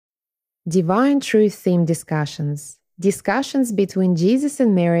Divine Truth Theme Discussions. Discussions between Jesus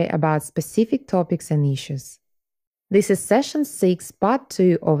and Mary about specific topics and issues. This is Session 6, Part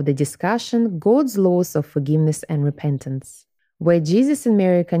 2 of the discussion God's Laws of Forgiveness and Repentance, where Jesus and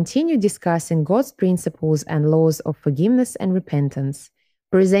Mary continue discussing God's principles and laws of forgiveness and repentance,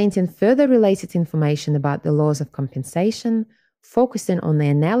 presenting further related information about the laws of compensation, focusing on the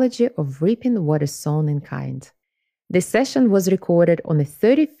analogy of reaping what is sown in kind. This session was recorded on the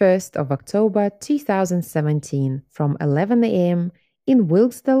 31st of October 2017 from 11 a.m. in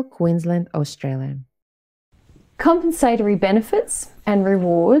Wilkesdale, Queensland, Australia. Compensatory benefits and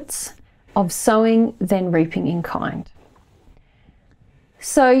rewards of sowing then reaping in kind.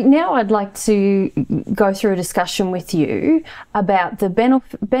 So now I'd like to go through a discussion with you about the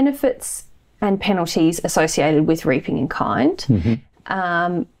benefits and penalties associated with reaping in kind.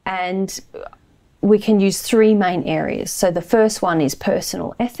 And we can use three main areas. So the first one is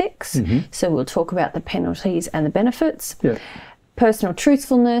personal ethics. So we'll talk about the penalties and the benefits. Personal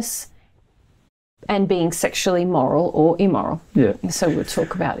truthfulness, and being sexually moral or immoral. So we'll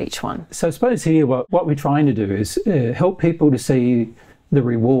talk about each one. So I suppose here what we're trying to do is help people to see the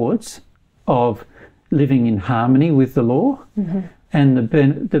rewards of living in harmony with the law and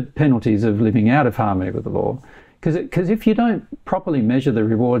the penalties of living out of harmony with the law. Because if you don't properly measure the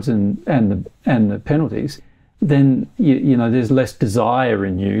rewards and the penalties, then you know there's less desire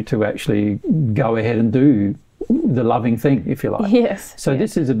in you to actually go ahead and do the loving thing, if you like. So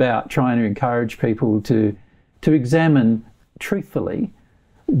this is about trying to encourage people to examine truthfully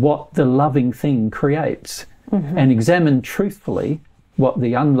what the loving thing creates and examine truthfully what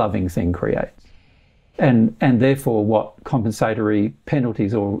the unloving thing creates. And therefore what compensatory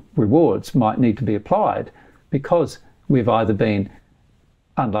penalties or rewards might need to be applied because we've either been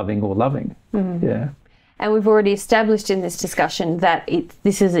unloving or loving. And we've already established in this discussion that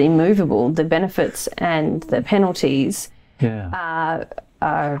this is immovable. The benefits and the penalties are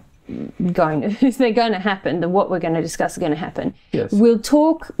going to, they're going to happen. What we're going to discuss is going to happen.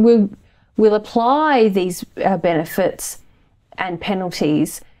 We'll apply these benefits and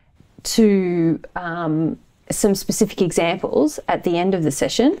penalties to some specific examples at the end of the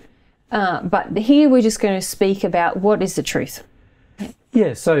session. But here we're just going to speak about what is the truth.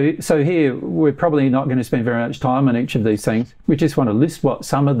 So here we're probably not going to spend very much time on each of these things. We just want to list what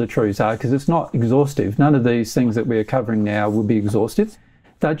some of the truths are because it's not exhaustive. None of these things that we're covering now will be exhaustive.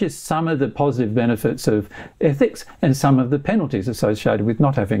 They're just some of the positive benefits of ethics and some of the penalties associated with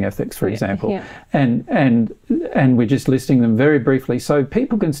not having ethics, for example. And we're just listing them very briefly so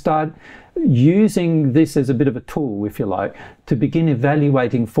people can start using this as a bit of a tool, if you like, to begin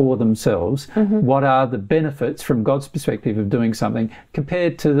evaluating for themselves what are the benefits from God's perspective of doing something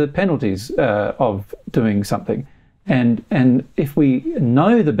compared to the penalties of doing something. And if we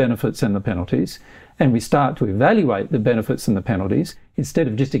know the benefits and the penalties, and we start to evaluate the benefits and the penalties, instead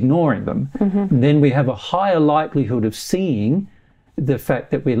of just ignoring them, then we have a higher likelihood of seeing the fact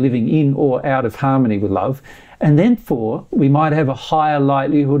that we're living in or out of harmony with love. And then we might have a higher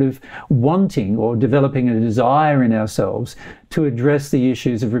likelihood of wanting or developing a desire in ourselves to address the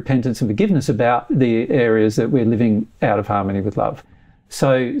issues of repentance and forgiveness about the areas that we're living out of harmony with love.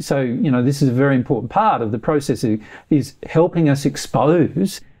 So you know, this is a very important part of the process, is helping us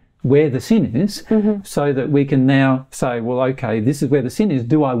expose where the sin is so that we can now say, well, okay, this is where the sin is.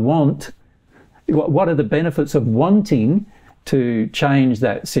 Do I want, what are the benefits of wanting to change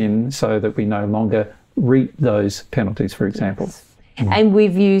that sin so that we no longer reap those penalties, for example? And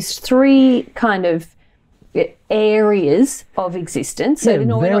we've used three kind of areas of existence. So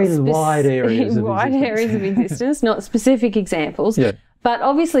very wide areas of existence, not specific examples. But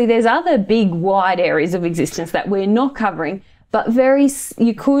obviously there's other big wide areas of existence that we're not covering, but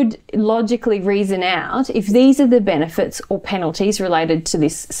you could logically reason out if these are the benefits or penalties related to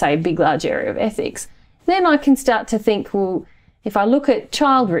this, say, big, large area of ethics, then I can start to think, well, if I look at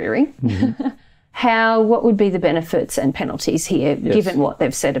child rearing, what would be the benefits and penalties here, given what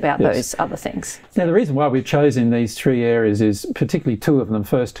they've said about those other things? Now, the reason why we've chosen these three areas is particularly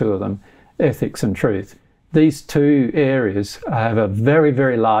first two of them, ethics and truth. These two areas have a very,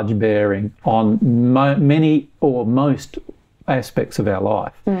 very large bearing on many or most aspects of our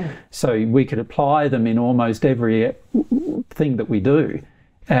life. So we could apply them in almost every thing that we do.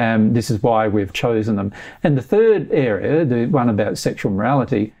 This is why we've chosen them. And the third area, the one about sexual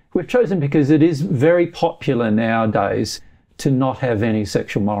morality, we've chosen because it is very popular nowadays to not have any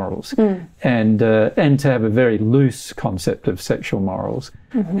sexual morals, and to have a very loose concept of sexual morals,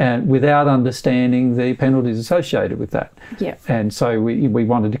 and without understanding the penalties associated with that. Yeah. And so we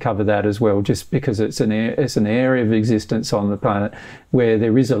wanted to cover that as well, just because it's an area of existence on the planet where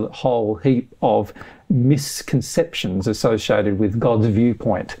there is a whole heap of misconceptions associated with God's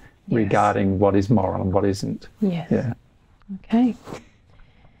viewpoint regarding what is moral and what isn't. Yes. Yeah. Okay.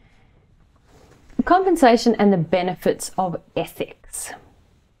 Compensation and the benefits of ethics.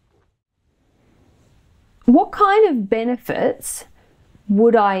 What kind of benefits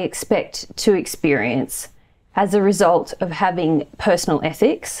would I expect to experience as a result of having personal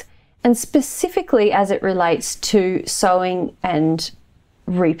ethics, and specifically as it relates to sowing and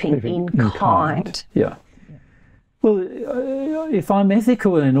reaping in kind? Yeah. Well, if I'm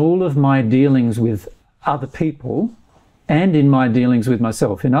ethical in all of my dealings with other people and in my dealings with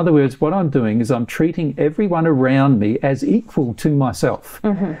myself, in other words, what I'm doing is I'm treating everyone around me as equal to myself.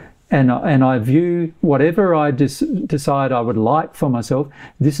 And I view whatever I decide I would like for myself,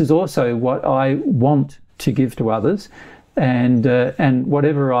 this is also what I want to give to others. And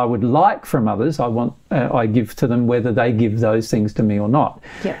whatever I would like from others, I give to them, whether they give those things to me or not.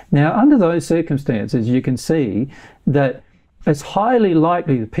 Yeah. Now, under those circumstances, you can see that it's highly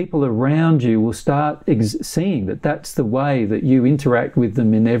likely that people around you will start seeing that that's the way that you interact with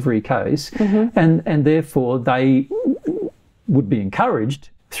them in every case, and therefore they would be encouraged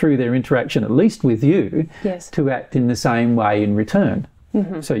through their interaction, at least with you, to act in the same way in return.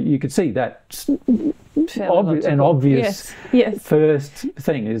 So you could see that an obvious first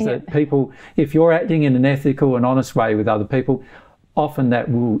thing is that people, if you're acting in an ethical and honest way with other people, often that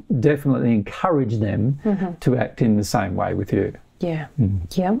will definitely encourage them to act in the same way with you. Yeah.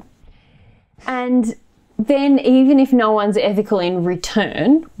 Yeah. And then even if no one's ethical in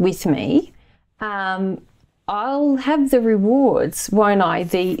return with me, I'll have the rewards, won't I?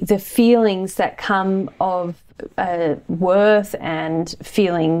 The feelings that come of worth and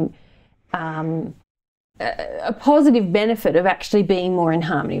feeling a positive benefit of actually being more in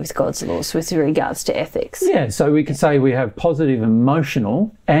harmony with God's laws with regards to ethics. Yeah, so we could say we have positive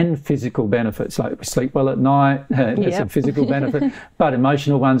emotional and physical benefits, like we sleep well at night, that's a physical benefit, but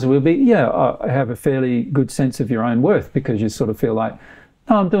emotional ones will be, I have a fairly good sense of your own worth, because you sort of feel like,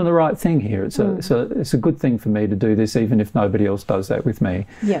 oh, I'm doing the right thing here. It's a good thing for me to do this, even if nobody else does that with me.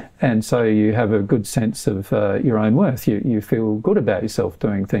 Yeah. And so you have a good sense of your own worth. You feel good about yourself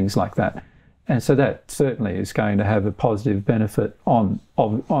doing things like that. And so that certainly is going to have a positive benefit on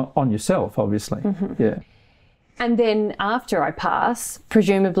yourself, obviously. Yeah. And then after I pass,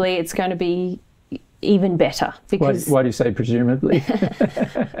 presumably it's going to be even better. Because why do you say presumably?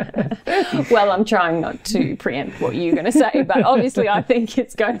 Well, I'm trying not to preempt what you're going to say, but obviously I think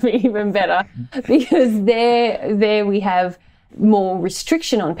it's going to be even better, because there we have more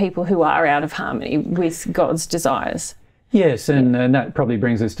restriction on people who are out of harmony with God's desires. Yes, and that probably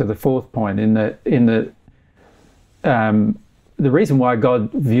brings us to the fourth point, in that the reason why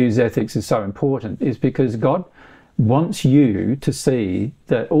God views ethics as so important is because God wants you to see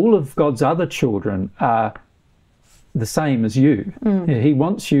that all of God's other children are the same as you. He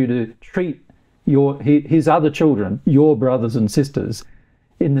wants you to treat his other children, your brothers and sisters,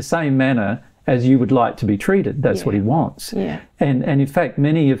 in the same manner as you would like to be treated. That's what he wants. Yeah. And in fact,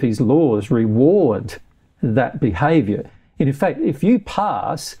 many of his laws reward that behaviour. And in fact, if you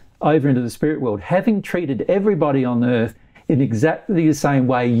pass over into the spirit world, having treated everybody on earth in exactly the same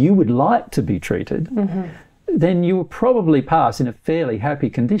way you would like to be treated, then you will probably pass in a fairly happy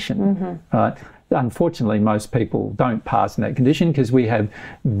condition. Right? Unfortunately, most people don't pass in that condition, because we have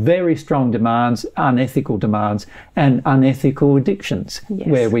very strong demands, unethical demands, and unethical addictions,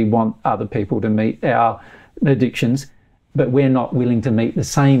 where we want other people to meet our addictions, but we're not willing to meet the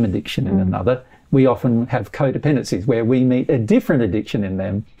same addiction in another. We often have codependencies where we meet a different addiction in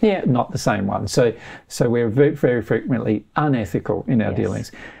them, not the same one. So we're very, very frequently unethical in our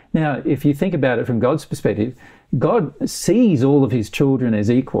dealings. Now, if you think about it from God's perspective, God sees all of his children as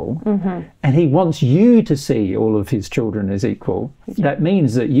equal, and he wants you to see all of his children as equal. That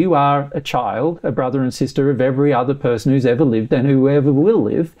means that you are a child, a brother and sister of every other person who's ever lived and whoever will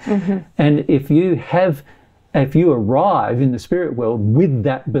live. And if you arrive in the spirit world with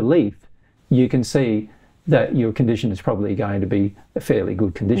that belief, you can see that your condition is probably going to be a fairly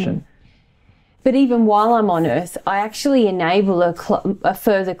good condition. But even while I'm on earth, I actually enable a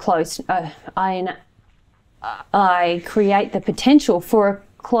further close. I create the potential for a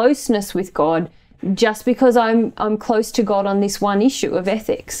closeness with God, just because I'm close to God on this one issue of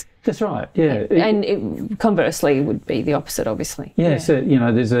ethics. That's right, yeah. And conversely, it would be the opposite, obviously. Yeah, so, you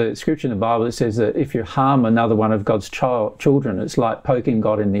know, there's a scripture in the Bible that says that if you harm another one of God's children, it's like poking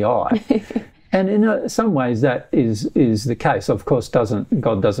God in the eye. And in some ways that is the case. Of course,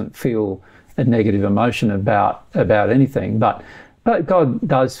 God doesn't feel a negative emotion about anything, but God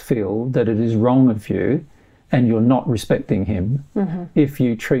does feel that it is wrong of you and you're not respecting him if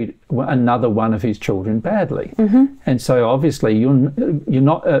you treat another one of his children badly. And so obviously you're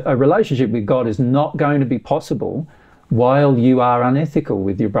not, a relationship with God is not going to be possible while you are unethical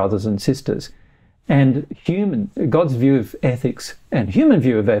with your brothers and sisters. And God's view of ethics and human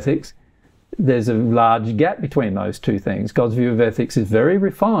view of ethics, there's a large gap between those two things. God's view of ethics is very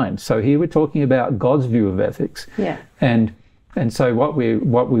refined. So here we're talking about God's view of ethics. Yeah. And so what we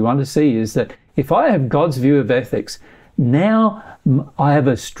want to see is that if I have God's view of ethics, now I have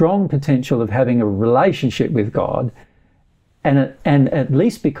a strong potential of having a relationship with God, and at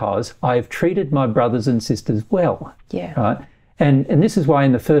least because I have treated my brothers and sisters well. Yeah. Right. And this is why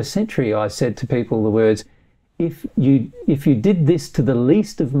in the first century I said to people the words, if you did this to the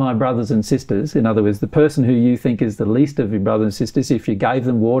least of my brothers and sisters, in other words, the person who you think is the least of your brothers and sisters, if you gave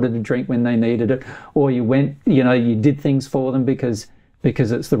them water to drink when they needed it, or you did things for them because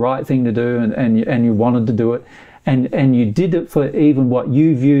it's the right thing to do and you wanted to do it, and you did it for even what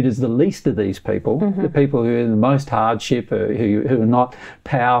you viewed as the least of these people, the people who are in the most hardship, who are not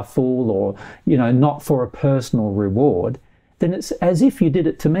powerful, or not for a personal reward, then it's as if you did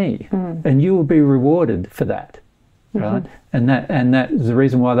it to me, and you will be rewarded for that, right? And that is the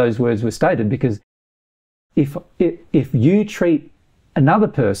reason why those words were stated, because if you treat another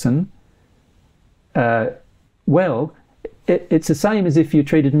person well, it's the same as if you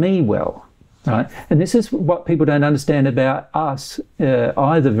treated me well, right? And this is what people don't understand about us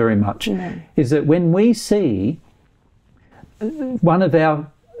either very much, is that when we see one of our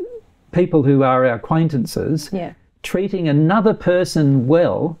people who are our acquaintances treating another person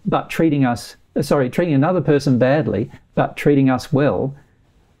well, but treating another person badly, but treating us well,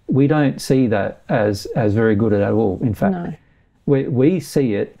 we don't see that as very good at all. In fact, we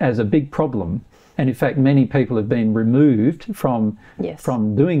see it as a big problem. And in fact, many people have been removed from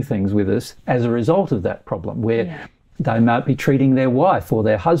doing things with us as a result of that problem, where they might be treating their wife or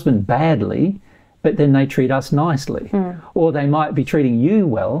their husband badly, but then they treat us nicely. Or they might be treating you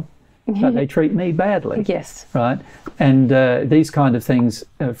well, but they treat me badly. Yes. Right? And these kind of things,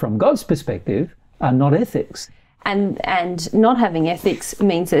 from God's perspective, are not ethics. And not having ethics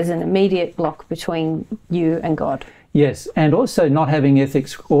means there's an immediate block between you and God. Yes, and also not having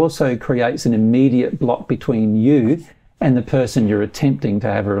ethics also creates an immediate block between you and the person you're attempting to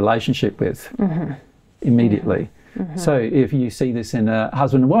have a relationship with immediately. So if you see this in a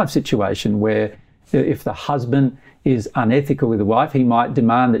husband and wife situation, where if the husband is unethical with the wife, he might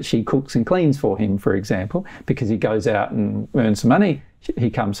demand that she cooks and cleans for him, for example, because he goes out and earns some money, he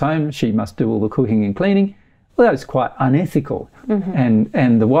comes home, she must do all the cooking and cleaning. Well, that's quite unethical.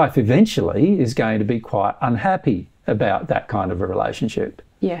 And the wife eventually is going to be quite unhappy about that kind of a relationship.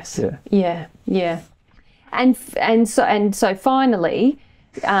 Yes. Yeah. And so finally,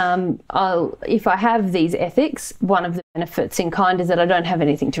 if I have these ethics, one of the benefits in kind is that I don't have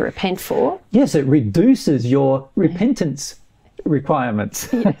anything to repent for. Yes, it reduces your repentance requirements.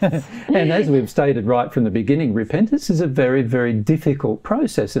 Yes. And as we've stated right from the beginning, repentance is a very, very difficult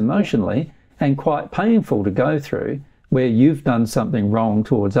process emotionally and quite painful to go through, where you've done something wrong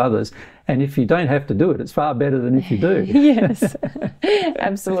towards others. And if you don't have to do it, it's far better than if you do. Yes,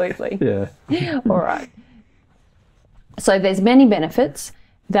 absolutely. Yeah. All right. So there's many benefits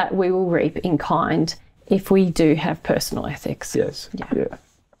that we will reap in kind if we do have personal ethics. Yes. Yeah.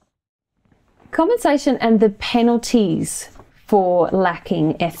 Compensation and the penalties for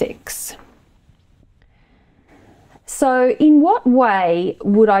lacking ethics. So in what way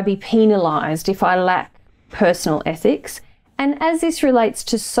would I be penalised if I lack personal ethics, and as this relates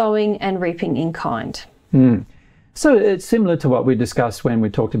to sowing and reaping in kind? So it's similar to what we discussed when we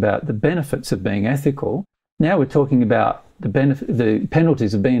talked about the benefits of being ethical. Now we're talking about the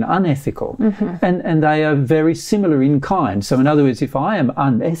penalties of being unethical, and they are very similar in kind. So in other words, if I am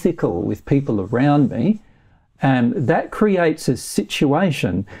unethical with people around me, that creates a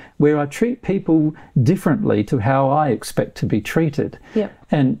situation where I treat people differently to how I expect to be treated. Yep.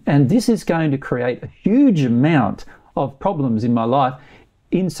 And this is going to create a huge amount of problems in my life,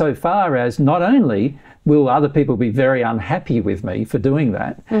 insofar as not only will other people be very unhappy with me for doing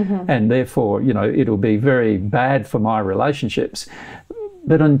that, and therefore, it'll be very bad for my relationships,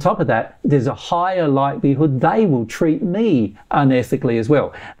 But on top of that, there's a higher likelihood they will treat me unethically as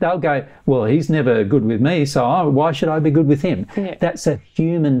well. They'll go, well, he's never good with me, so why should I be good with him? Yeah. That's a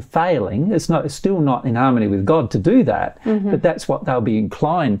human failing. It's still not in harmony with God to do that, but that's what they'll be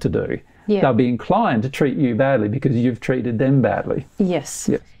inclined to do. Yeah. They'll be inclined to treat you badly because you've treated them badly. Yes.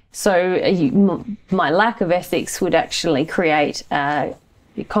 Yeah. So my lack of ethics would actually create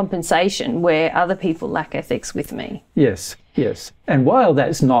compensation where other people lack ethics with me. Yes, yes. And while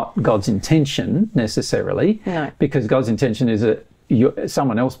that's not God's intention necessarily, No. because God's intention is that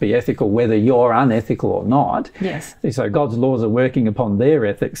someone else be ethical whether you're unethical or not. Yes. So God's laws are working upon their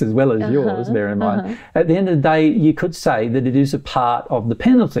ethics as well as yours, bear in mind. At the end of the day, you could say that it is a part of the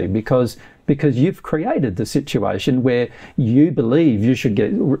penalty because you've created the situation where you believe you should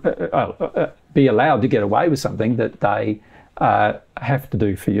be allowed to get away with something that they have to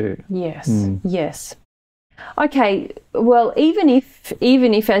do for you. Yes, yes. Okay, well, even if,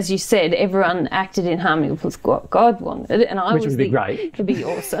 as you said, everyone acted in harmony with what God wanted, and Which would be great. It'd be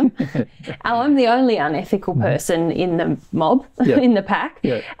awesome. I'm the only unethical person in the mob, in the pack.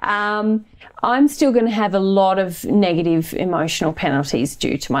 Yeah. I'm still going to have a lot of negative emotional penalties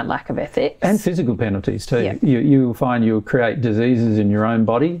due to my lack of ethics. And physical penalties too. Yeah. You'll find you'll create diseases in your own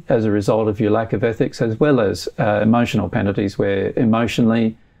body as a result of your lack of ethics, as well as emotional penalties where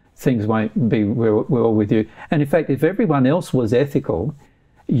emotionally things won't be well with you. And in fact, if everyone else was ethical,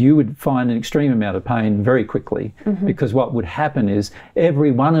 you would find an extreme amount of pain very quickly, because what would happen is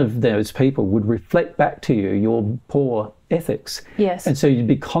every one of those people would reflect back to you your poor ethics. Yes. And so you'd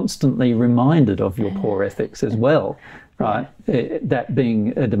be constantly reminded of your poor ethics as well, right? That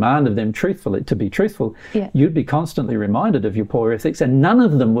being a demand of them to be truthful, you'd be constantly reminded of your poor ethics, and none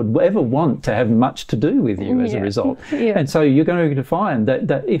of them would ever want to have much to do with you as a result. Yeah. And so you're going to find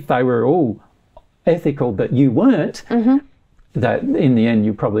that if they were all ethical but you weren't, that in the end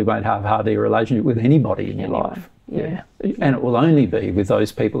you probably won't have hardly a relationship with anybody in your life. Yeah. And it will only be with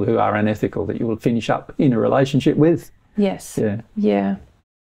those people who are unethical that you will finish up in a relationship with. Yes. Yeah. Yeah.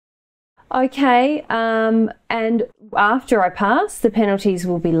 Okay, and after I pass, the penalties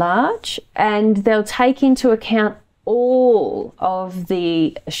will be large, and they'll take into account all of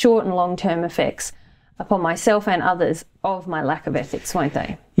the short and long-term effects upon myself and others of my lack of ethics, won't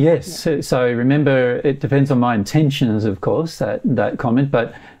they? Yes. Yeah. So remember, it depends on my intentions, of course, that comment.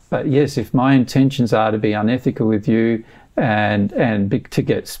 But yes, if my intentions are to be unethical with you and to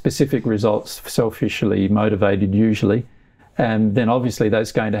get specific results, selfishly motivated usually, then obviously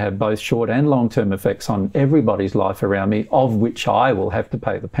that's going to have both short and long-term effects on everybody's life around me, of which I will have to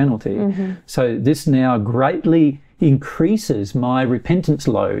pay the penalty. So this now greatly increases my repentance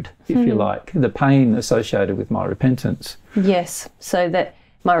load, if you like, the pain associated with my repentance. Yes, so that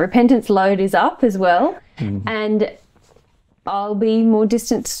my repentance load is up as well, and I'll be more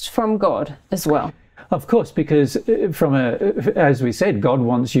distanced from God as well. Of course, because as we said, God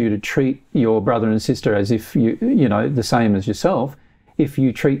wants you to treat your brother and sister as if you know, the same as yourself. If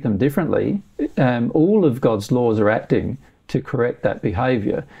you treat them differently, all of God's laws are acting to correct that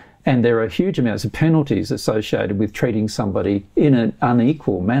behaviour. And there are huge amounts of penalties associated with treating somebody in an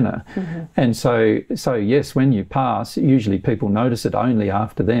unequal manner. And so yes, when you pass, usually people notice it only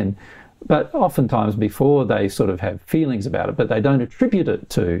after then. But oftentimes before, they sort of have feelings about it, but they don't attribute it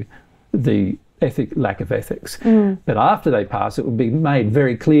to the lack of ethics. But after they pass, it will be made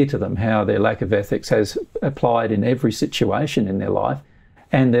very clear to them how their lack of ethics has applied in every situation in their life.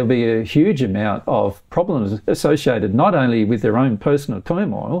 And there'll be a huge amount of problems associated not only with their own personal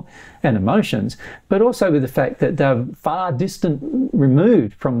turmoil and emotions, but also with the fact that they're far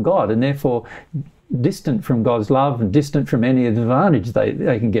removed from God, and therefore distant from God's love and distant from any advantage they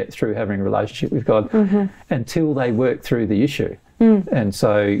can get through having a relationship with God until they work through the issue. And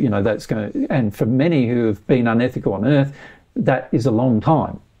so, you know, that's going to, and for many who have been unethical on earth, that is a long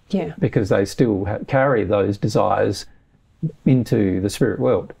time. Yeah. Because they still carry those desires into the spirit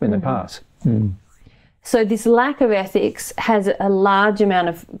world when they pass. So this lack of ethics has a large amount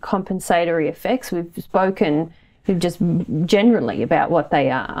of compensatory effects. We've spoken just generally about what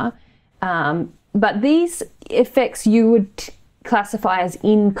they are. But these effects you would classify as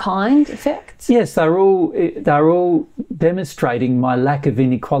in-kind effects? Yes, they're all demonstrating my lack of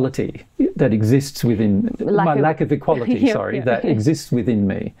inequality that exists within lack of equality. That exists within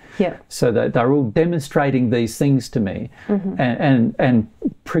me. Yeah. So that they're all demonstrating these things to me, and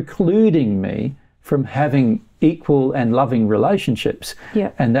precluding me from having equal and loving relationships.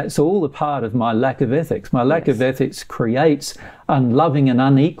 Yeah. And that's all a part of my lack of ethics. My lack of ethics creates unloving and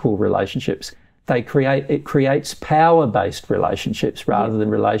unequal relationships. It creates power-based relationships rather than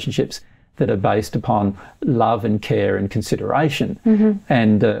relationships that are based upon love and care and consideration.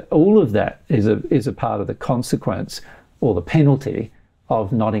 And all of that is a part of the consequence or the penalty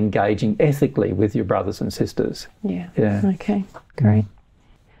of not engaging ethically with your brothers and sisters. Yeah. Okay, great.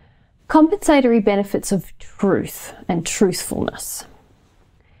 Compensatory benefits of truth and truthfulness.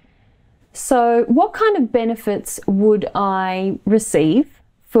 So what kind of benefits would I receive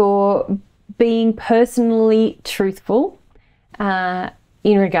for being personally truthful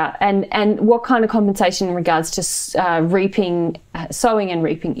in regard, and what kind of compensation in regards to sowing and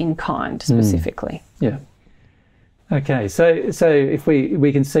reaping in kind specifically? Yeah. Okay, so if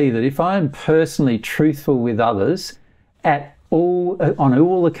we can see that if I'm personally truthful with others on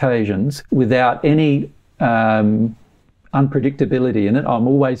all occasions without any unpredictability in it, I'm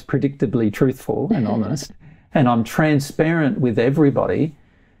always predictably truthful and honest, and I'm transparent with everybody,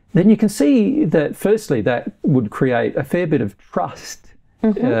 then you can see that firstly that would create a fair bit of trust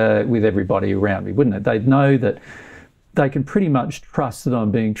with everybody around me, wouldn't it? They'd know that they can pretty much trust that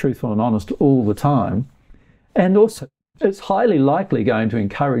I'm being truthful and honest all the time. And also, it's highly likely going to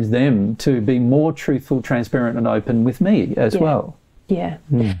encourage them to be more truthful, transparent and open with me as well. Yeah.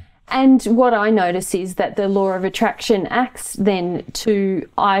 And what I notice is that the law of attraction acts then to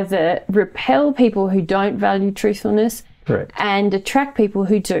either repel people who don't value truthfulness and attract people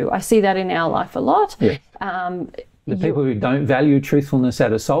who do. I see that in our life a lot. Yes. The people who don't value truthfulness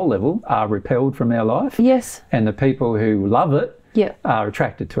at a soul level are repelled from our life. Yes. And the people who love it are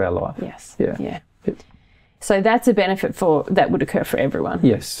attracted to our life. Yes. Yeah. So that's a benefit that would occur for everyone.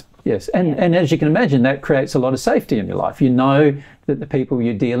 Yes. And as you can imagine, that creates a lot of safety in your life. You know that the people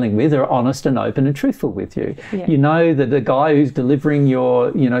you're dealing with are honest and open and truthful with you. Yeah. You know that the guy who's delivering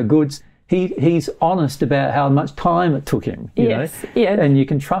your, goods, he's honest about how much time it took him. You know? And you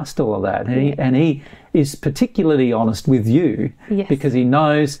can trust all of that. And he is particularly honest with you because he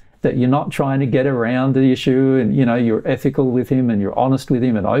knows that you're not trying to get around the issue, and you're ethical with him and you're honest with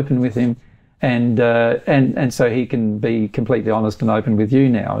him and open with him. And so he can be completely honest and open with you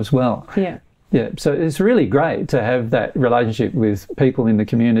now as well. Yeah. So it's really great to have that relationship with people in the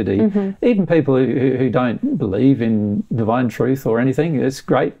community, even people who don't believe in divine truth or anything. It's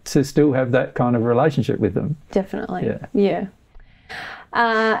great to still have that kind of relationship with them. Definitely. Yeah.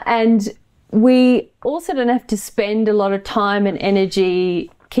 And we also don't have to spend a lot of time and energy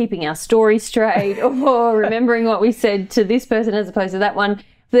keeping our story straight or remembering what we said to this person as opposed to that one.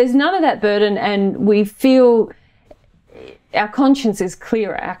 There's none of that burden, and we feel our conscience is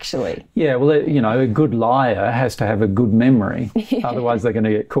clearer, actually. Yeah, well, a good liar has to have a good memory. Otherwise, they're going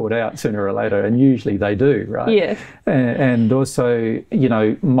to get caught out sooner or later, and usually they do, right? Yeah. And also,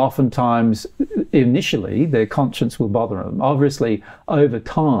 oftentimes, initially, their conscience will bother them. Obviously, over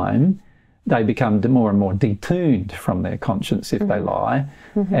time, they become more and more detuned from their conscience if they lie,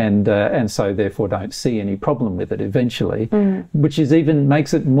 and so therefore don't see any problem with it eventually, which is even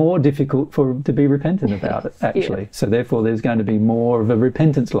makes it more difficult to be repentant about it, actually. So therefore there's going to be more of a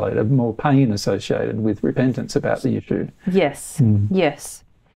repentance load, more pain associated with repentance about the issue. Yes.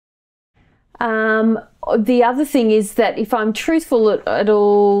 The other thing is that if I'm truthful at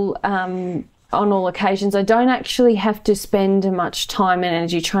all, on all occasions, I don't actually have to spend much time and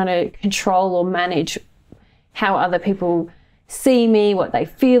energy trying to control or manage how other people see me, what they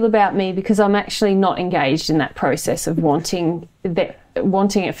feel about me, because I'm actually not engaged in that process of wanting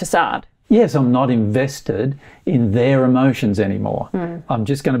a facade. Yes, I'm not invested in their emotions anymore. I'm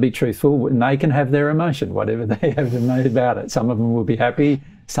just going to be truthful, and they can have their emotion, whatever they have made about it. Some of them will be happy,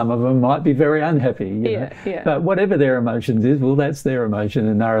 some of them might be very unhappy. You know? But whatever their emotions is, well, that's their emotion,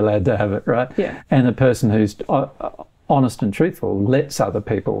 and they're allowed to have it, right? And the person who's honest and truthful lets other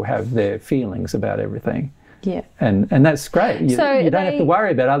people have their feelings about everything. And that's great. You don't have to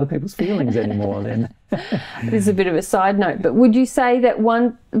worry about other people's feelings anymore then. This is a bit of a side note, but would you say that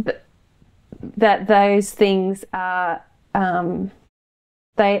that those things are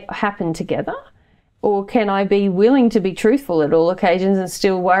they happen together, or can I be willing to be truthful at all occasions and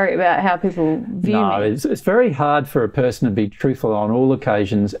still worry about how people view me? No, it's very hard for a person to be truthful on all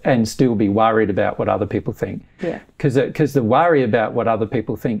occasions and still be worried about what other people think. Because the worry about what other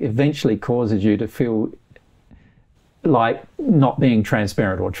people think eventually causes you to feel like not being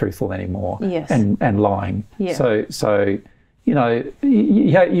transparent or truthful anymore, and lying. So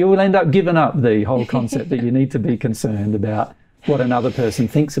you will end up giving up the whole concept that you need to be concerned about what another person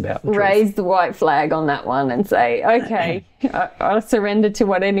thinks about the truth. Raise the white flag on that one and say, okay, I'll surrender to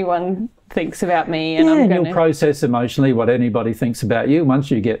what anyone thinks about me, and I'm going to process emotionally what anybody thinks about you. Once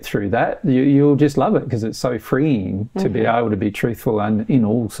you get through that, you'll just love it, because it's so freeing to be able to be truthful and in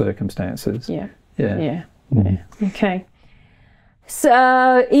all circumstances. Okay.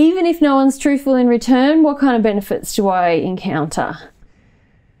 So even if no one's truthful in return, what kind of benefits do I encounter?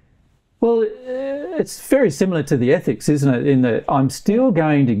 Well, it's very similar to the ethics, isn't it? In that I'm still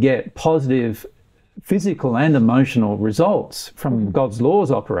going to get positive physical and emotional results from God's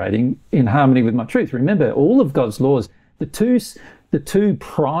laws operating in harmony with my truth. Remember, all of God's laws, the two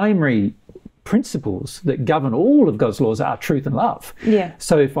primary principles that govern all of God's laws are truth and love. Yeah.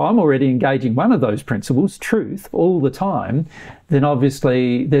 So if I'm already engaging one of those principles, truth, all the time, then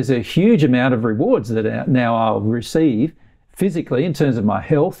obviously there's a huge amount of rewards that now I'll receive physically in terms of my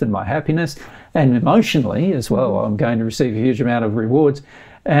health and my happiness, and emotionally as well. I'm going to receive a huge amount of rewards,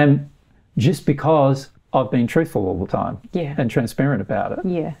 and just because I've been truthful all the time and transparent about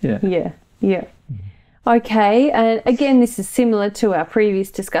it. Okay, and again, this is similar to our previous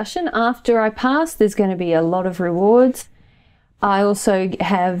discussion. After I pass, there's going to be a lot of rewards. I also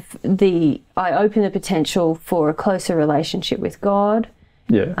have I open the potential for a closer relationship with God.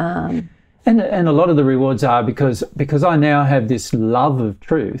 Yeah. And a lot of the rewards are because I now have this love of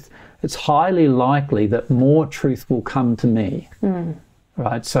truth, it's highly likely that more truth will come to me.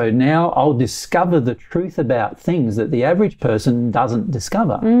 Right? So now I'll discover the truth about things that the average person doesn't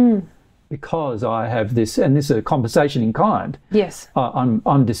discover. Because I have this, and this is a compensation in kind. Yes.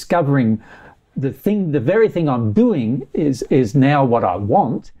 I'm discovering the very thing I'm doing is now what I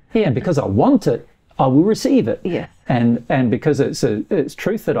want. Yeah. And because I want it, I will receive it. Yes. And because it's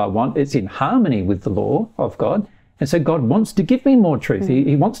truth that I want, it's in harmony with the law of God. And so God wants to give me more truth.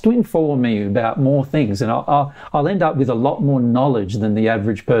 He wants to inform me about more things, and I'll end up with a lot more knowledge than the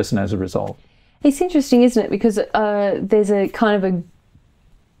average person as a result. It's interesting, isn't it? Because there's a kind of a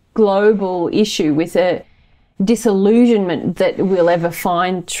global issue with a disillusionment that we'll ever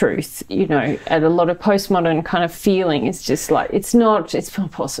find truth, and a lot of postmodern kind of feeling is just like, it's not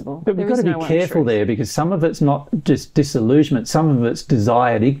possible. But we've got to be careful there, because some of it's not just disillusionment, some of it's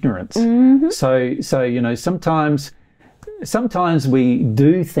desired ignorance. So sometimes we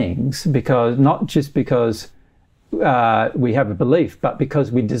do things not just because we have a belief, but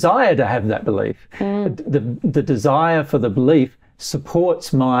because we desire to have that belief. The desire for the belief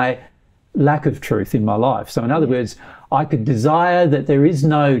supports my lack of truth in my life. So in other words, I could desire that there is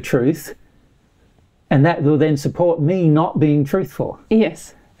no truth, and that will then support me not being truthful.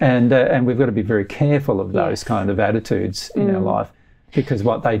 Yes. And we've got to be very careful of those kind of attitudes in our life, because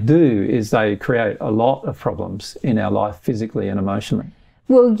what they do is they create a lot of problems in our life, physically and emotionally.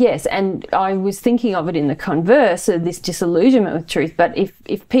 Well, yes, and I was thinking of it in the converse of this disillusionment with truth. But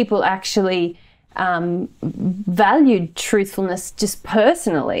if people actually valued truthfulness just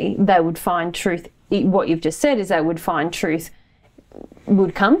personally, they would find truth. What you've just said is they would find truth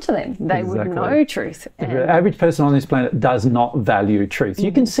would come to them. They would know truth. The average person on this planet does not value truth.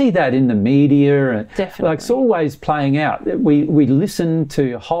 You can see that in the media. And definitely. Like, it's always playing out. We listen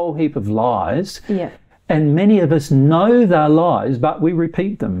to a whole heap of lies. Yeah. And many of us know they're lies, but we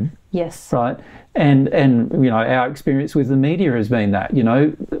repeat them. Yes. Right. And our experience with the media has been that,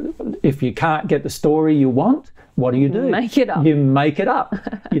 if you can't get the story you want, what do? Make it up. You make it up,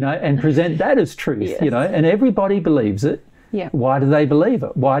 and present that as truth, Yes. and everybody believes it. Yeah. Why do they believe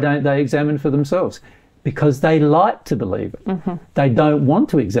it? Why don't they examine for themselves? Because they like to believe it. They don't want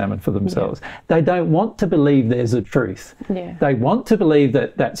to examine for themselves. They don't want to believe there's a truth. They want to believe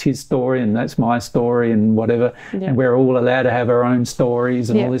that that's his story and that's my story and whatever, and we're all allowed to have our own stories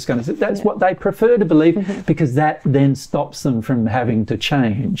and all this kind of stuff. That's what they prefer to believe, because that then stops them from having to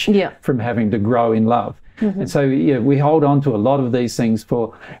change, from having to grow in love. And so we hold on to a lot of these things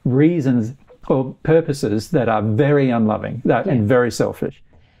for reasons or purposes that are very unloving and very selfish.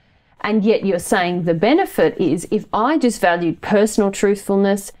 And yet you're saying the benefit is, if I just valued personal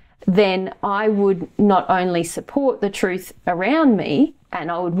truthfulness, then I would not only support the truth around me, and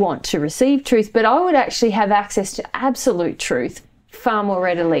I would want to receive truth, but I would actually have access to absolute truth far more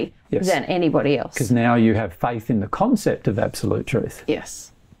readily than anybody else. Because now you have faith in the concept of absolute truth.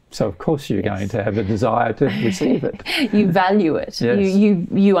 Yes. So of course you're going to have a desire to receive it. You value it. Yes.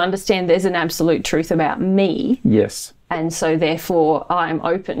 You understand there's an absolute truth about me. Yes. And so therefore I'm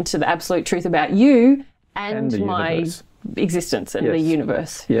open to the absolute truth about you and my universe. Existence and the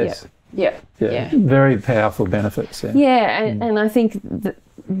universe. Yes. Yeah. Very powerful benefits. And I think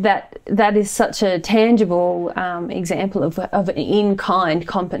that is such a tangible example of an in-kind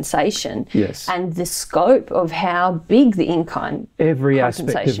compensation. Yes. And the scope of how big the in-kind every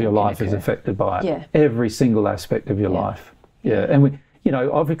aspect of your life is affected by it. Yeah. Every single aspect of your life. Yeah. And you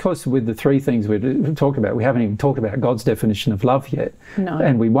know, of course, with the three things we've talked about, we haven't even talked about God's definition of love yet. No.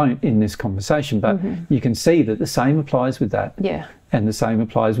 And we won't in this conversation, but you can see that the same applies with that. Yeah. And the same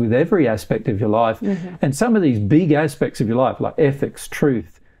applies with every aspect of your life. And some of these big aspects of your life, like ethics,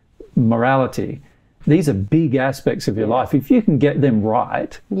 truth, morality, these are big aspects of your life. If you can get them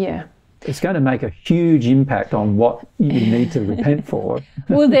right, it's going to make a huge impact on what you need to repent for.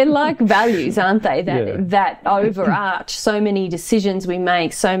 Well, they're like values, aren't they? That overarch so many decisions we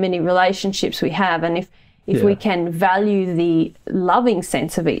make, so many relationships we have. And if we can value the loving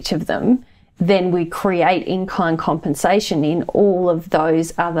sense of each of them, then we create in-kind compensation in all of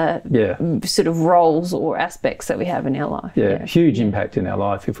those other sort of roles or aspects that we have in our life. Huge impact in our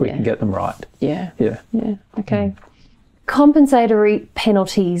life if we can get them right. Okay. Compensatory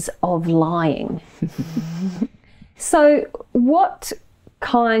penalties of lying. So what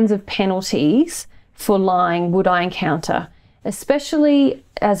kinds of penalties for lying would I encounter, especially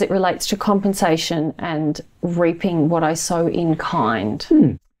as it relates to compensation and reaping what I sow in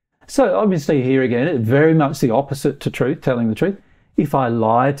kind? So obviously here again, it's very much the opposite to truth, telling the truth. If I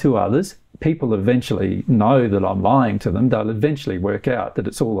lie to others, people eventually know that I'm lying to them. They'll eventually work out that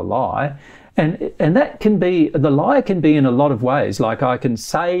it's all a lie. And that can be, the lie can be in a lot of ways. Like I can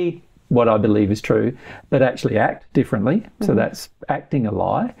say what I believe is true, but actually act differently. So that's acting a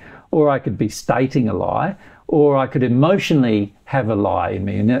lie. Or I could be stating a lie. Or I could emotionally have a lie in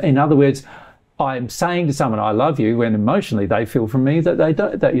me. In other words, I'm saying to someone, I love you, when emotionally they feel from me that they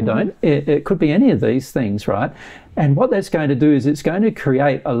don't, that you don't. It could be any of these things, right? And what that's going to do is it's going to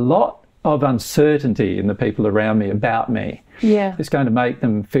create a lot of uncertainty in the people around me about me. It's going to make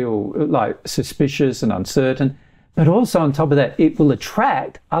them feel like suspicious and uncertain. But also on top of that, it will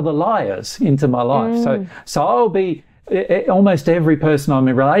attract other liars into my life. So I'll be, almost every person I'm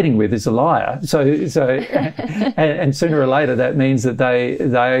relating with is a liar. And sooner or later that means that they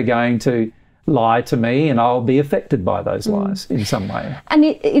are going to lie to me, and I'll be affected by those lies in some way. And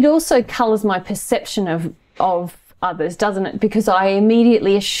it also colours my perception of others, doesn't it? Because I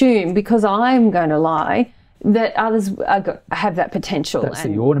immediately assume, because I'm going to lie, that others have that potential. That's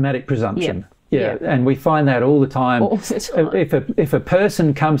the automatic presumption. And we find that all the time. All the time. If a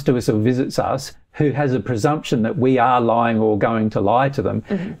person comes to us or visits us who has a presumption that we are lying or going to lie to them,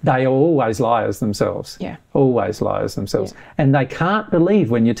 they are always liars themselves. Always liars themselves. And they can't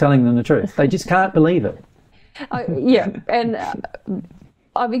believe when you're telling them the truth. They just can't believe it. And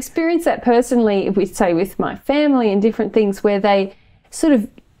I've experienced that personally, with my family and different things, where they sort of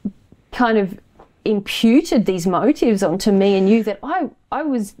kind of imputed these motives onto me and you that I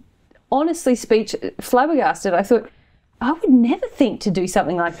was honestly flabbergasted. I thought, I would never think to do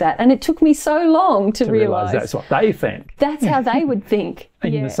something like that. And it took me so long to realise that's what they think. That's how they would think.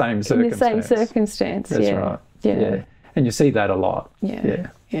 In the same circumstance. In the same circumstance. That's right. And you see that a lot.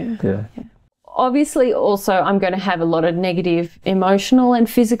 Obviously, also, I'm going to have a lot of negative emotional and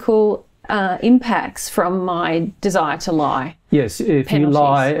physical impacts from my desire to lie. Yes, if penalties. You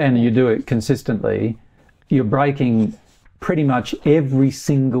lie and you do it consistently, you're breaking pretty much every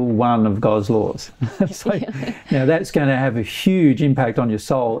single one of God's laws. Now that's going to have a huge impact on your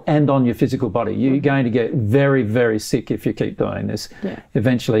soul and on your physical body. You're going to get very, very sick if you keep doing this.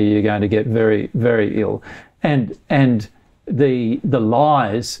 Eventually you're going to get very, very ill. And the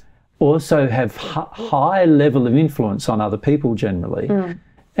lies also have high level of influence on other people generally.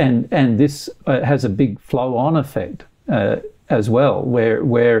 And this has a big flow-on effect as well,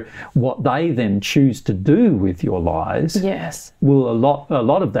 where what they then choose to do with your lies, will a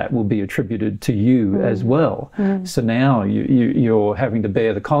lot of that will be attributed to you as well. So now you're having to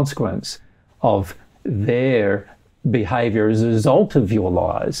bear the consequence of their behaviour as a result of your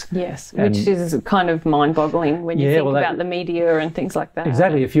lies. Which is kind of mind-boggling when you think about the media and things like that.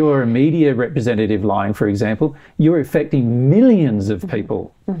 Exactly. If you're a media representative lying, for example, you're affecting millions of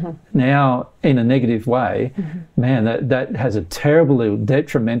people now in a negative way. Man, that has a terrible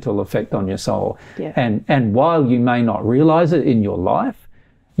detrimental effect on your soul. And while you may not realise it in your life,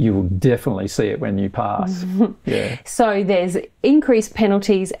 you will definitely see it when you pass. So there's increased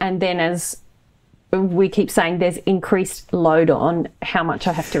penalties, and then as we keep saying, there's increased load on how much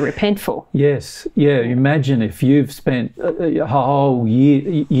I have to repent for. Imagine if you've spent a whole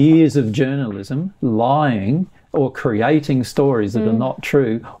years of journalism lying or creating stories that are not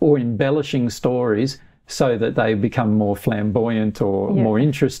true, or embellishing stories so that they become more flamboyant or more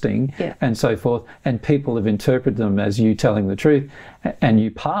interesting and so forth, and people have interpreted them as you telling the truth, and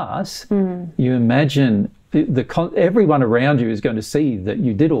you pass. You imagine everyone around you is going to see that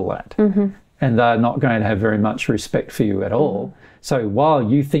you did all that. And they're not going to have very much respect for you at all. So while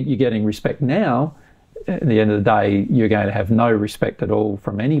you think you're getting respect now, at the end of the day, you're going to have no respect at all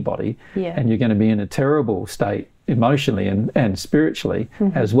from anybody, and you're going to be in a terrible state emotionally and spiritually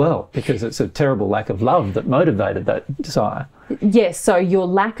as well, because it's a terrible lack of love that motivated that desire. Yes, so your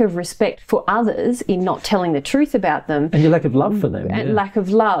lack of respect for others in not telling the truth about them, and your lack of love for them, and lack of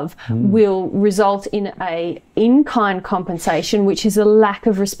love will result in a in-kind compensation, which is a lack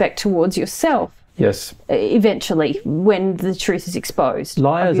of respect towards yourself. Yes. Eventually, when the truth is exposed.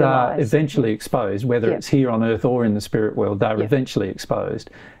 Liars are eventually exposed, whether it's here on earth or in the spirit world, they're eventually exposed.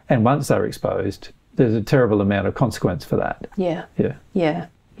 And once they're exposed, there's a terrible amount of consequence for that. Yeah. Yeah. Yeah.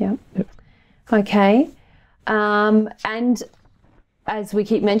 Yeah. Yep. Okay. And as we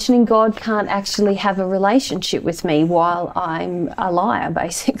keep mentioning, God can't actually have a relationship with me while I'm a liar,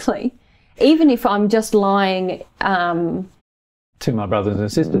 basically. Even if I'm just lying to my brothers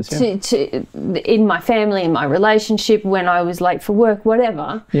and sisters, in my family, in my relationship, when I was late for work,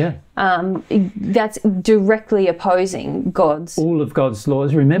 whatever. Yeah. That's directly opposing all of God's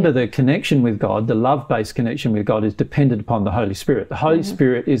laws. Remember, the connection with God, the love-based connection with God, is dependent upon the Holy Spirit. The Holy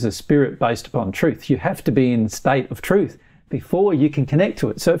Spirit is a spirit based upon truth. You have to be in a state of truth before you can connect to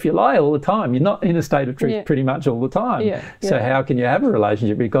it. So if you lie all the time, you're not in a state of truth pretty much all the time. So how can you have a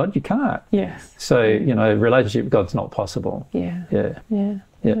relationship with God? You can't. Yes. So, you know, a relationship with God's not possible. Yeah.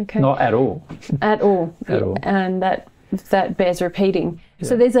 Okay. Not at all. At all. At all. And that bears repeating.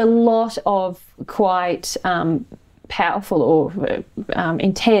 So there's a lot of quite powerful or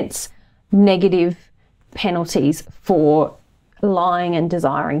intense negative penalties for lying and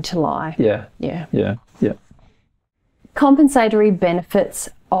desiring to lie. Yeah. Compensatory benefits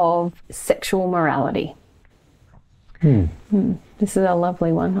of sexual morality. This is a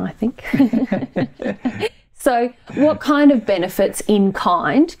lovely one, I think. So what kind of benefits in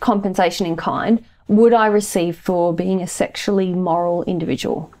kind, compensation in kind, would I receive for being a sexually moral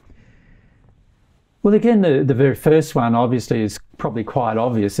individual? Well, again, the very first one obviously is probably quite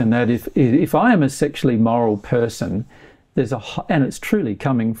obvious, in that if I am a sexually moral person, and it's truly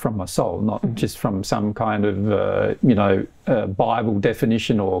coming from my soul, not just from some kind of Bible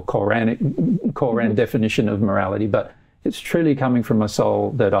definition or Koran definition of morality, but it's truly coming from my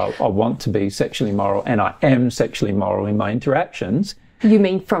soul that I want to be sexually moral, and I am sexually moral in my interactions. You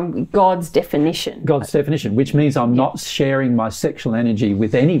mean from God's definition? God's definition, which means I'm not sharing my sexual energy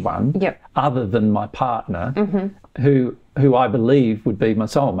with anyone other than my partner, who I believe would be my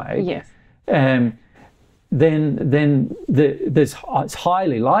soulmate. Yes. Then it's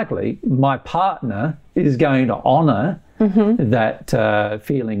highly likely my partner is going to honour that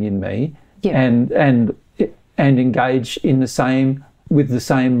feeling in me, and engage in with the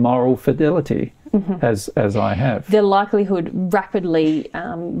same moral fidelity as I have. The likelihood rapidly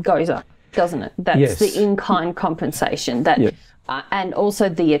goes up, doesn't it? That's the in-kind compensation. And also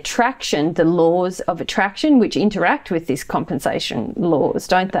the attraction, the laws of attraction, which interact with this compensation laws,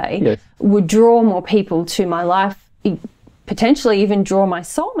 don't they? Yes. Would draw more people to my life, potentially even draw my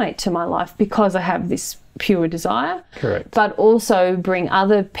soulmate to my life, because I have this pure desire. Correct. But also bring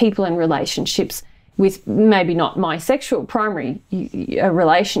other people in relationships with maybe not my sexual primary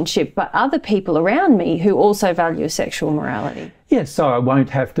relationship, but other people around me who also value sexual morality. Yes, so I won't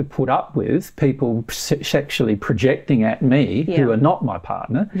have to put up with people sexually projecting at me who are not my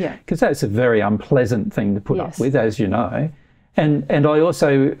partner, because that's a very unpleasant thing to put up with, as you know. And I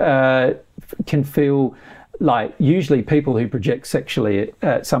also can feel like usually people who project sexually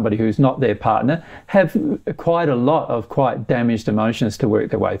at somebody who's not their partner have quite a lot of quite damaged emotions to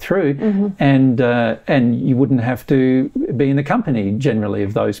work their way through, and you wouldn't have to be in the company generally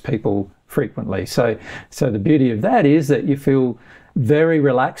of those people frequently. So the beauty of that is that you feel very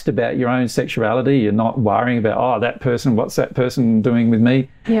relaxed about your own sexuality. You're not worrying about, what's that person doing with me?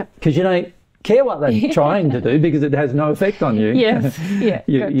 Because you don't care what they're trying to do, because it has no effect on you.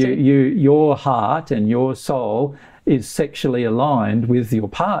 Your heart and your soul is sexually aligned with your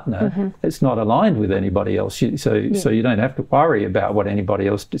partner. It's not aligned with anybody else. So you don't have to worry about what anybody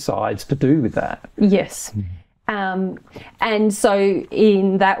else decides to do with that. Yes. And so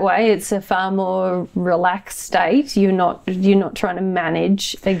in that way, it's a far more relaxed state. You're not trying to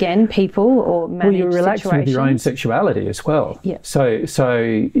manage people or manage. Well, you're relaxed with your own sexuality as well. Yeah. So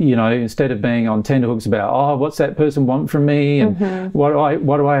you know, instead of being on tenterhooks about what's that person want from me, and what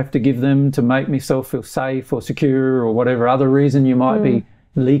do I have to give them to make myself feel safe or secure, or whatever other reason you might be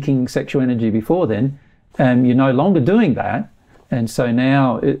leaking sexual energy before then, you're no longer doing that. And so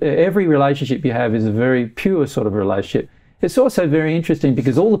now every relationship you have is a very pure sort of relationship. It's also very interesting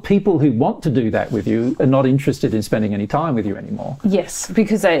because all the people who want to do that with you are not interested in spending any time with you anymore. Yes,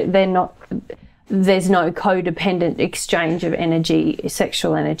 because they're not. There's no codependent exchange of energy,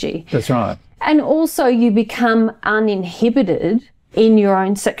 sexual energy. That's right. And also you become uninhibited in your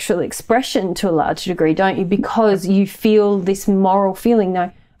own sexual expression to a large degree, don't you? Because you feel this moral feeling,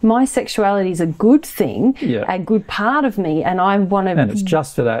 no, my sexuality is a good thing, a good part of me, and I want to... And it's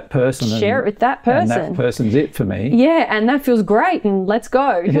just for that person. Share it with that person. And that person's it for me. Yeah, and that feels great, and let's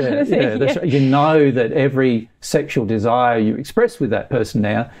go. That's right. You know that every sexual desire you express with that person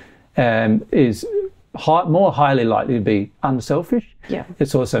now is more highly likely to be unselfish. Yeah.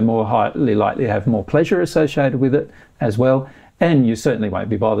 It's also more highly likely to have more pleasure associated with it as well. And you certainly won't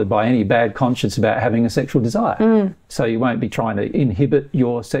be bothered by any bad conscience about having a sexual desire. So you won't be trying to inhibit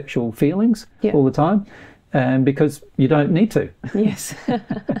your sexual feelings all the time, because you don't need to. Yes.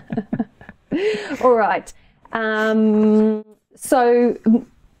 All right. So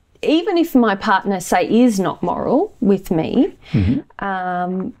even if my partner, say, is not moral with me,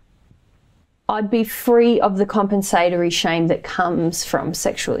 I'd be free of the compensatory shame that comes from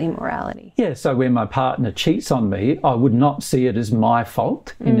sexual immorality. Yeah, so when my partner cheats on me, I would not see it as my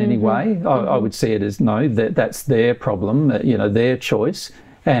fault in any way. I would see it as, no, that's their problem, their choice.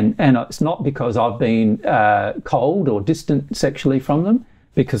 And it's not because I've been cold or distant sexually from them,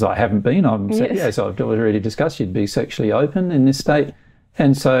 because I haven't been. As I've already discussed, you'd be sexually open in this state.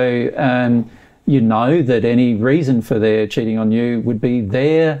 And so you know that any reason for their cheating on you would be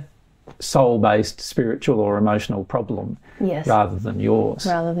their soul-based spiritual or emotional problem, rather than yours,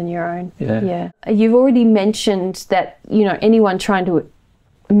 rather than your own. You've already mentioned that anyone trying to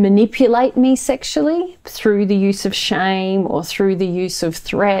manipulate me sexually through the use of shame or through the use of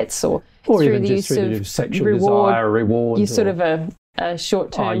threats or through even the just use through of sexual reward, desire, rewards. You're sort of a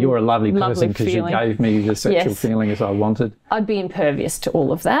short-term you're a lovely person because you gave me the sexual feeling as I wanted. I'd be impervious to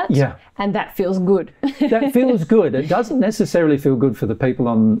all of that. Yeah. And that feels good. That feels good. It doesn't necessarily feel good for the people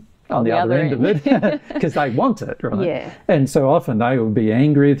on the other end of it, because they want it, right? Yeah. And so often they will be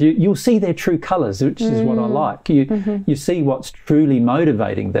angry with you. You'll see their true colours, which is what I like. You see what's truly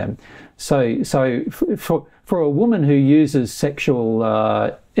motivating them. So for a woman who uses sexual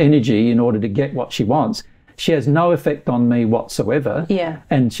energy in order to get what she wants, she has no effect on me whatsoever. Yeah.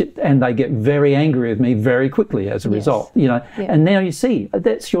 And they get very angry with me very quickly as a result. And now you see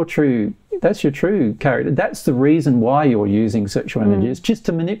that's your true character. That's the reason why you're using sexual energy. It's just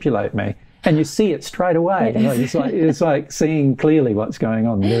to manipulate me, and you see it straight away. It's like seeing clearly what's going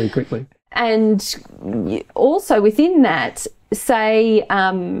on very quickly. And also within that, say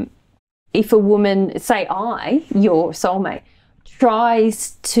if a woman, say your soulmate,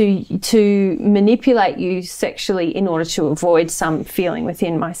 tries to manipulate you sexually in order to avoid some feeling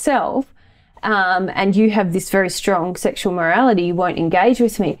within myself, and you have this very strong sexual morality, you won't engage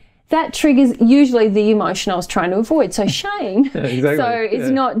with me. That triggers usually the emotion I was trying to avoid, so shame. Exactly. So it's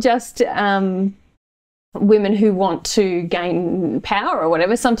not just women who want to gain power or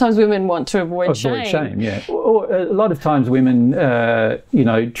whatever. Sometimes women want to avoid shame. Yeah. Or a lot of times women,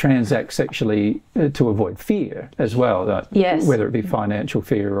 transact sexually to avoid fear as well. Whether it be financial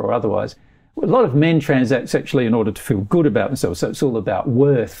fear or otherwise. A lot of men transact sexually in order to feel good about themselves. So it's all about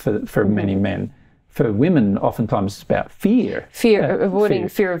worth for many men. For women, oftentimes it's about fear. Avoiding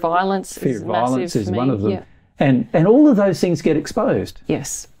fear of violence. Fear of violence is one of them. Yeah. And all of those things get exposed.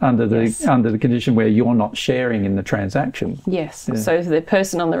 Yes. Under the condition where you're not sharing in the transaction. Yes. Yeah. So the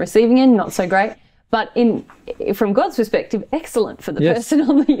person on the receiving end, not so great. But from God's perspective, excellent for the person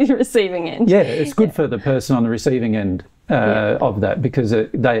on the receiving end. Yeah, it's good for the person on the receiving end of that, because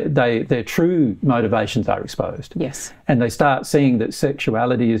their true motivations are exposed. Yes. And they start seeing that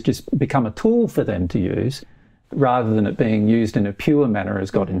sexuality has just become a tool for them to use, rather than it being used in a pure manner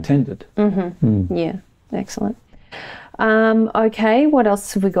as God intended. Yeah, excellent. Okay, what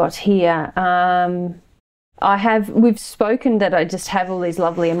else have we got here? We've spoken that I just have all these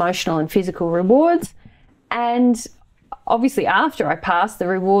lovely emotional and physical rewards, and obviously after I pass, the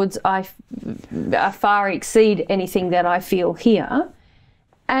rewards far exceed anything that I feel here,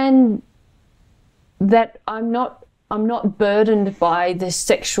 and that I'm not burdened by the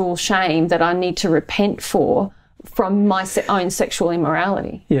sexual shame that I need to repent for from my own sexual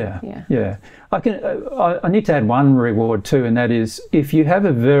immorality. Yeah. I need to add one reward too, and that is if you have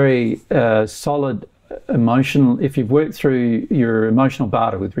a very solid if you've worked through your emotional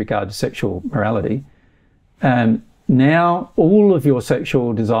data with regard to sexual morality, now all of your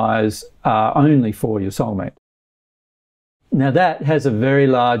sexual desires are only for your soulmate. Now that has a very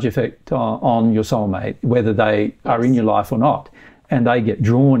large effect on your soulmate, whether they are in your life or not, and they get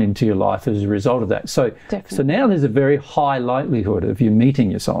drawn into your life as a result of that. So now there's a very high likelihood of you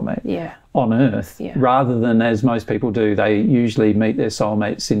meeting your soulmate on earth, rather than, as most people do, they usually meet their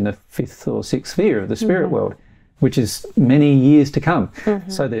soulmates in the 5th or 6th sphere of the spirit world. which is many years to come.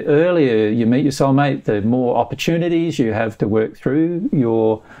 So the earlier you meet your soulmate, the more opportunities you have to work through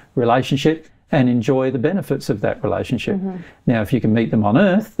your relationship and enjoy the benefits of that relationship. Now, if you can meet them on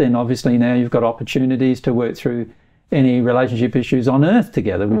Earth, then obviously now you've got opportunities to work through any relationship issues on Earth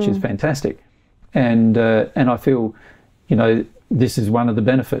together, which is fantastic. And I feel, you know, this is one of the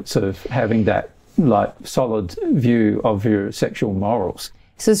benefits of having that like solid view of your sexual morals.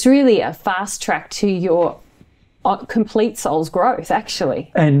 So it's really a fast track to your complete soul's growth,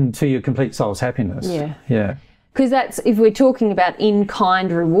 actually. And to your complete soul's happiness. Yeah. Yeah. Because that's, if we're talking about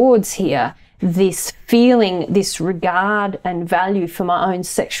in-kind rewards here, this feeling, this regard and value for my own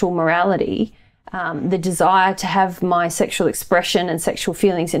sexual morality, the desire to have my sexual expression and sexual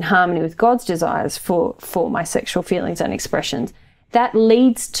feelings in harmony with God's desires for my sexual feelings and expressions, that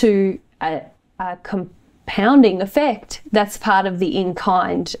leads to a compounding effect. That's part of the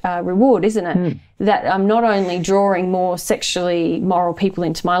in-kind reward, isn't it? That I'm not only drawing more sexually moral people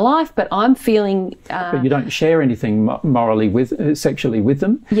into my life, but I'm feeling... but you don't share anything morally sexually with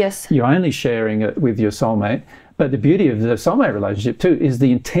them. Yes. You're only sharing it with your soulmate. But the beauty of the soulmate relationship too is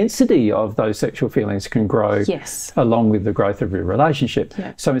the intensity of those sexual feelings can grow along with the growth of your relationship.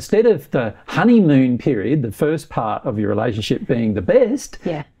 Yeah. So instead of the honeymoon period, the first part of your relationship being the best,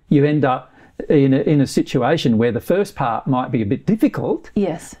 you end up in a situation where the first part might be a bit difficult.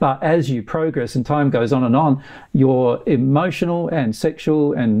 Yes. But as you progress and time goes on, your emotional and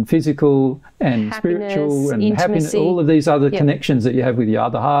sexual and physical and spiritual and happiness, all of these other connections that you have with your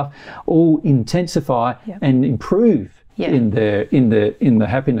other half, all intensify and improve in the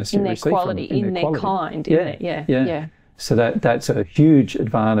happiness you receive from them, in their kind. Yeah. So that's a huge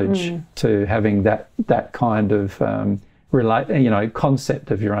advantage to having that kind of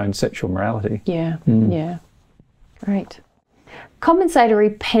concept of your own sexual morality. Yeah. Great. Compensatory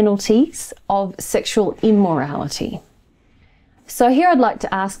penalties of sexual immorality. So here I'd like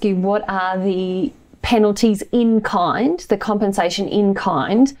to ask you, what are the penalties in kind, the compensation in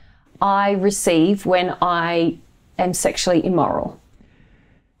kind I receive when I am sexually immoral?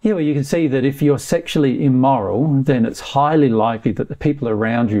 Yeah, well, you can see that if you're sexually immoral, then it's highly likely that the people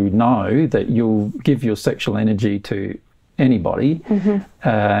around you know that you'll give your sexual energy to anybody,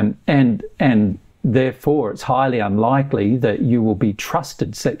 and therefore it's highly unlikely that you will be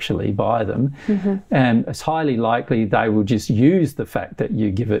trusted sexually by them, and it's highly likely they will just use the fact that you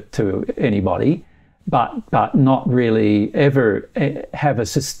give it to anybody, but not really ever have a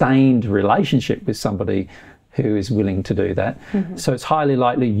sustained relationship with somebody who is willing to do that. So it's highly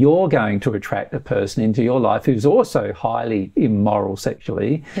likely you're going to attract a person into your life who's also highly immoral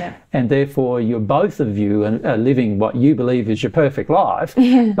sexually, and therefore you're both of you are living what you believe is your perfect life,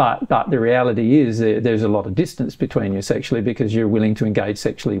 but the reality is there's a lot of distance between you sexually because you're willing to engage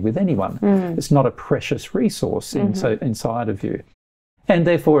sexually with anyone. It's not a precious resource inside of you, and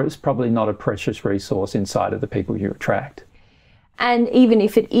therefore it's probably not a precious resource inside of the people you attract. And even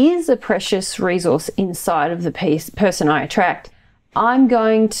if it is a precious resource inside of the person I attract, I'm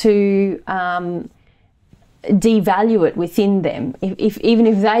going to devalue it within them. Even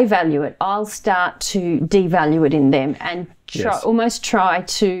if they value it, I'll start to devalue it in them and almost try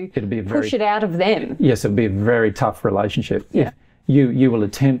to push it out of them. Yes, it'll be a very tough relationship. Yeah. You will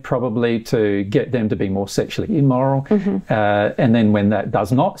attempt probably to get them to be more sexually immoral, and then when that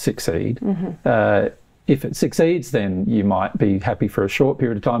does not succeed, if it succeeds, then you might be happy for a short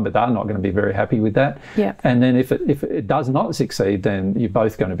period of time, but they're not going to be very happy with that. And then if it does not succeed, then you're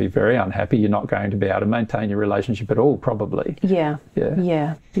both going to be very unhappy. You're not going to be able to maintain your relationship at all, probably.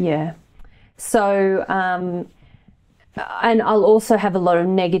 So, and I'll also have a lot of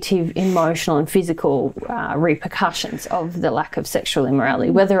negative emotional and physical repercussions of the lack of sexual immorality,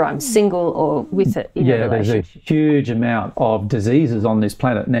 whether I'm single or with it in a relationship. There's a huge amount of diseases on this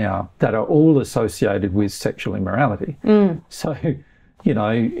planet now that are all associated with sexual immorality. So,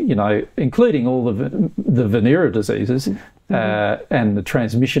 including all the venereal diseases and the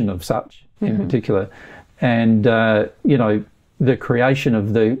transmission of such in particular, and the creation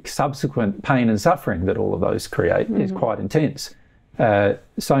of the subsequent pain and suffering that all of those create is quite intense.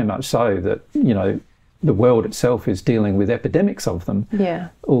 So much so that, the world itself is dealing with epidemics of them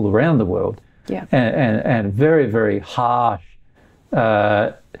all around the world. And very, very harsh.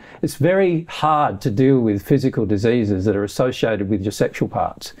 It's very hard to deal with physical diseases that are associated with your sexual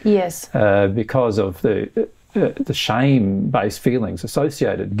parts. Because of the shame-based feelings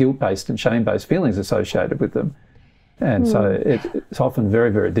associated, guilt-based and shame-based feelings associated with them. And so it's often very,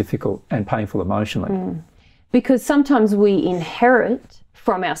 very difficult and painful emotionally. Because sometimes we inherit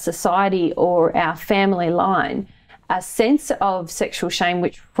from our society or our family line a sense of sexual shame,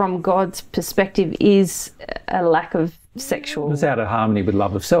 which from God's perspective is a lack of sexual... It's out of harmony with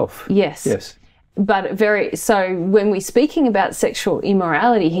love of self. Yes. Yes. But so when we're speaking about sexual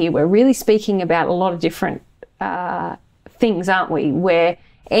immorality here, we're really speaking about a lot of different things, aren't we? Where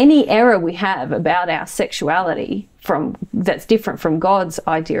any error we have about our sexuality that's different from God's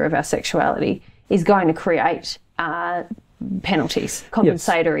idea of our sexuality is going to create penalties,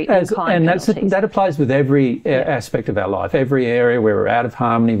 compensatory in-kind penalties. And that applies with every aspect of our life. Every area where we're out of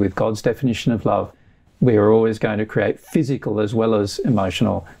harmony with God's definition of love, we are always going to create physical as well as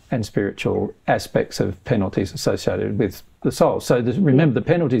emotional and spiritual aspects of penalties associated with the soul. So remember, the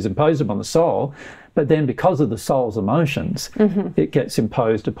penalties imposed upon the soul, but then because of the soul's emotions, it gets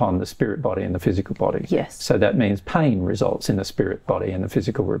imposed upon the spirit body and the physical body. Yes. So that means pain results in the spirit body and the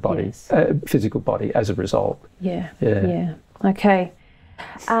physical body, physical body as a result. Yeah. Okay.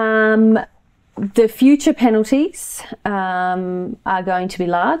 The future penalties are going to be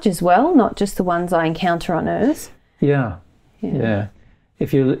large as well, not just the ones I encounter on earth. Yeah.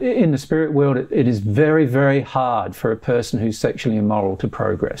 If you're in the spirit world, it is very, very hard for a person who's sexually immoral to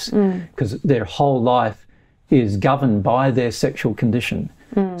progress, because their whole life is governed by their sexual condition.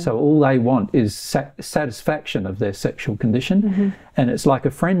 So all they want is satisfaction of their sexual condition, and it's like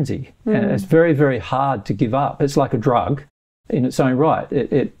a frenzy, and it's very, very hard to give up. It's like a drug in its own right.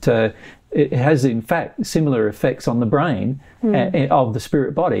 It has, in fact, similar effects on the brain of the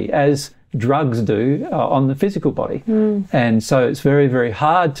spirit body as drugs do on the physical body. And so it's very, very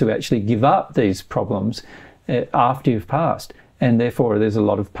hard to actually give up these problems after you've passed. And therefore, there's a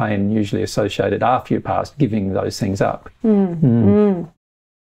lot of pain usually associated after you've passed giving those things up.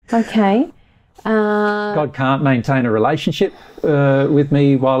 Okay. God can't maintain a relationship with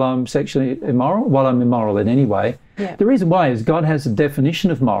me while I'm sexually immoral, while I'm immoral in any way. The reason why is God has a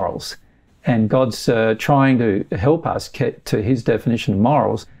definition of morals, and God's trying to help us get to his definition of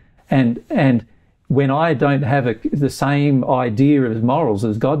morals. And when I don't have the same idea of morals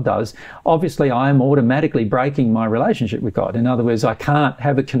as God does, obviously I am automatically breaking my relationship with God. In other words, I can't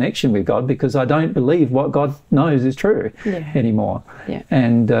have a connection with God because I don't believe what God knows is true anymore.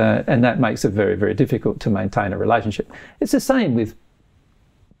 And that makes it very, very difficult to maintain a relationship. It's the same with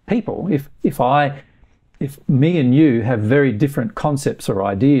people. If me and you have very different concepts or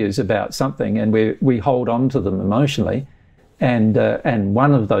ideas about something, and we hold on to them emotionally, and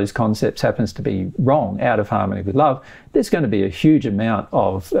one of those concepts happens to be wrong, out of harmony with love, there's going to be a huge amount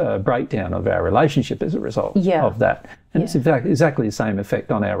of breakdown of our relationship as a result of that. And it's exactly the same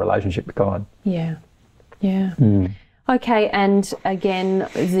effect on our relationship with God. Okay, and again,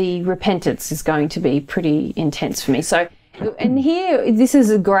 the repentance is going to be pretty intense for me. So, and here, this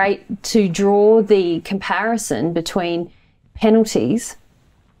is great to draw the comparison between penalties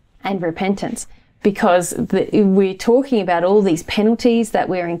and repentance, because we're talking about all these penalties that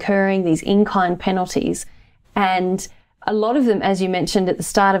we're incurring, these in-kind penalties, and a lot of them, as you mentioned at the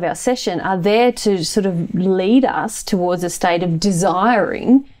start of our session, are there to sort of lead us towards a state of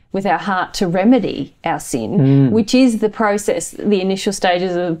desiring with our heart to remedy our sin, which is the process, the initial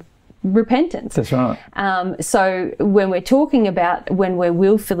stages of repentance. That's right. So when we're talking about when we're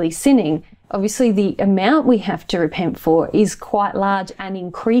willfully sinning, obviously the amount we have to repent for is quite large and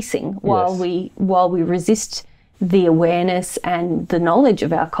increasing while we resist the awareness and the knowledge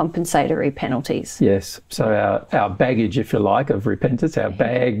of our compensatory penalties. Yes. So our baggage, if you like, of repentance, our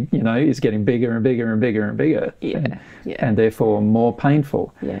bag, is getting bigger and bigger and bigger and bigger. And therefore more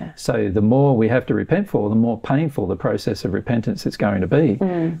painful. So the more we have to repent for, the more painful the process of repentance is going to be.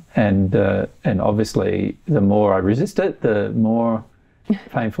 And obviously the more I resist it, the more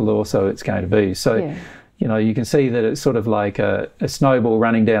painful also it's going to be. So you can see that it's sort of like a snowball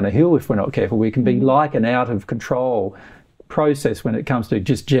running down a hill if we're not careful. We can be like an out of control process when it comes to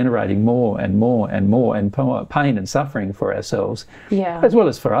just generating more and more and more and pain and suffering for ourselves, as well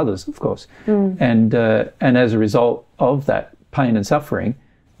as for others, of course. And as a result of that pain and suffering,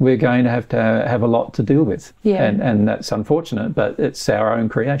 we're going to have a lot to deal with. And that's unfortunate, but it's our own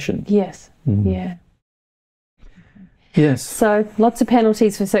creation. Yes. So lots of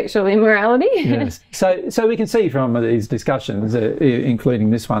penalties for sexual immorality. So we can see from these discussions, including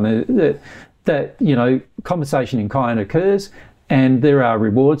this one, that compensation in kind occurs, and there are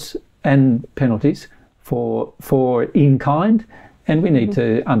rewards and penalties for in kind, and we need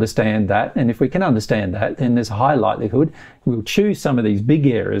to understand that. And if we can understand that, then there's a high likelihood we'll choose some of these big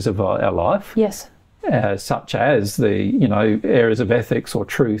areas of our life. Such as the areas of ethics or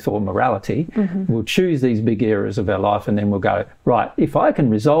truth or morality. We'll choose these big areas of our life, and then we'll go, right, if I can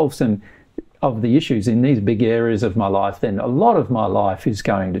resolve some of the issues in these big areas of my life, then a lot of my life is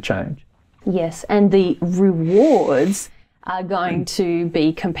going to change. Yes, and the rewards are going to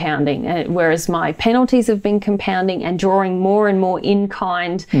be compounding, whereas my penalties have been compounding and drawing more and more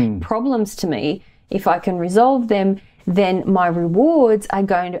in-kind problems to me. If I can resolve them, then my rewards are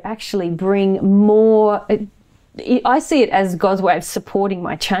going to actually bring more. I see it as God's way of supporting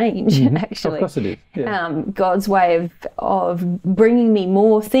my change, actually. Of course it is. Yeah. God's way of bringing me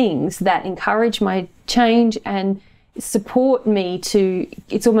more things that encourage my change and support me to,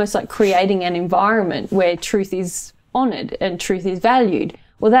 it's almost like creating an environment where truth is honoured and truth is valued.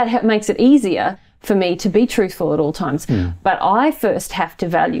 Well, that makes it easier for me to be truthful at all times. But I first have to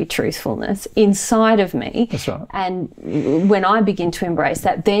value truthfulness inside of me. That's right. And when I begin to embrace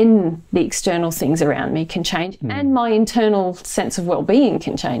that, then the external things around me can change and my internal sense of well-being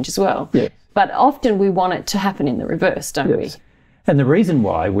can change as well. Yeah. But often we want it to happen in the reverse, don't we? And the reason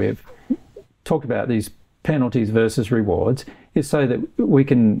why we've talked about these penalties versus rewards is so that we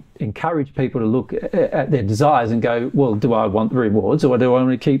can encourage people to look at their desires and go, well, do I want the rewards or do I want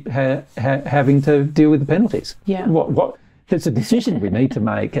to keep having to deal with the penalties? Yeah. What it's a decision we need to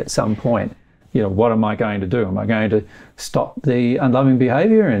make at some point. You know, what am I going to do? Am I going to stop the unloving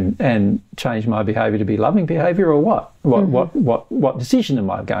behaviour and change my behaviour to be loving behaviour, or what? What decision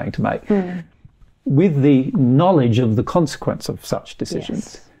am I going to make? With the knowledge of the consequence of such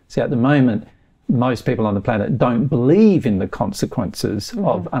decisions. Yes. See, at the moment, most people on the planet don't believe in the consequences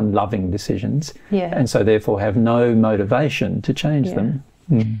of unloving decisions, and so therefore have no motivation to change them.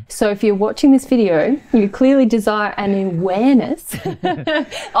 So if you're watching this video, you clearly desire an awareness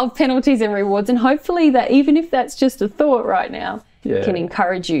of penalties and rewards, and hopefully that, even if that's just a thought right now, can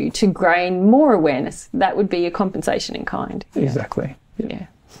encourage you to gain more awareness. That would be a compensation in kind. Exactly. Yeah.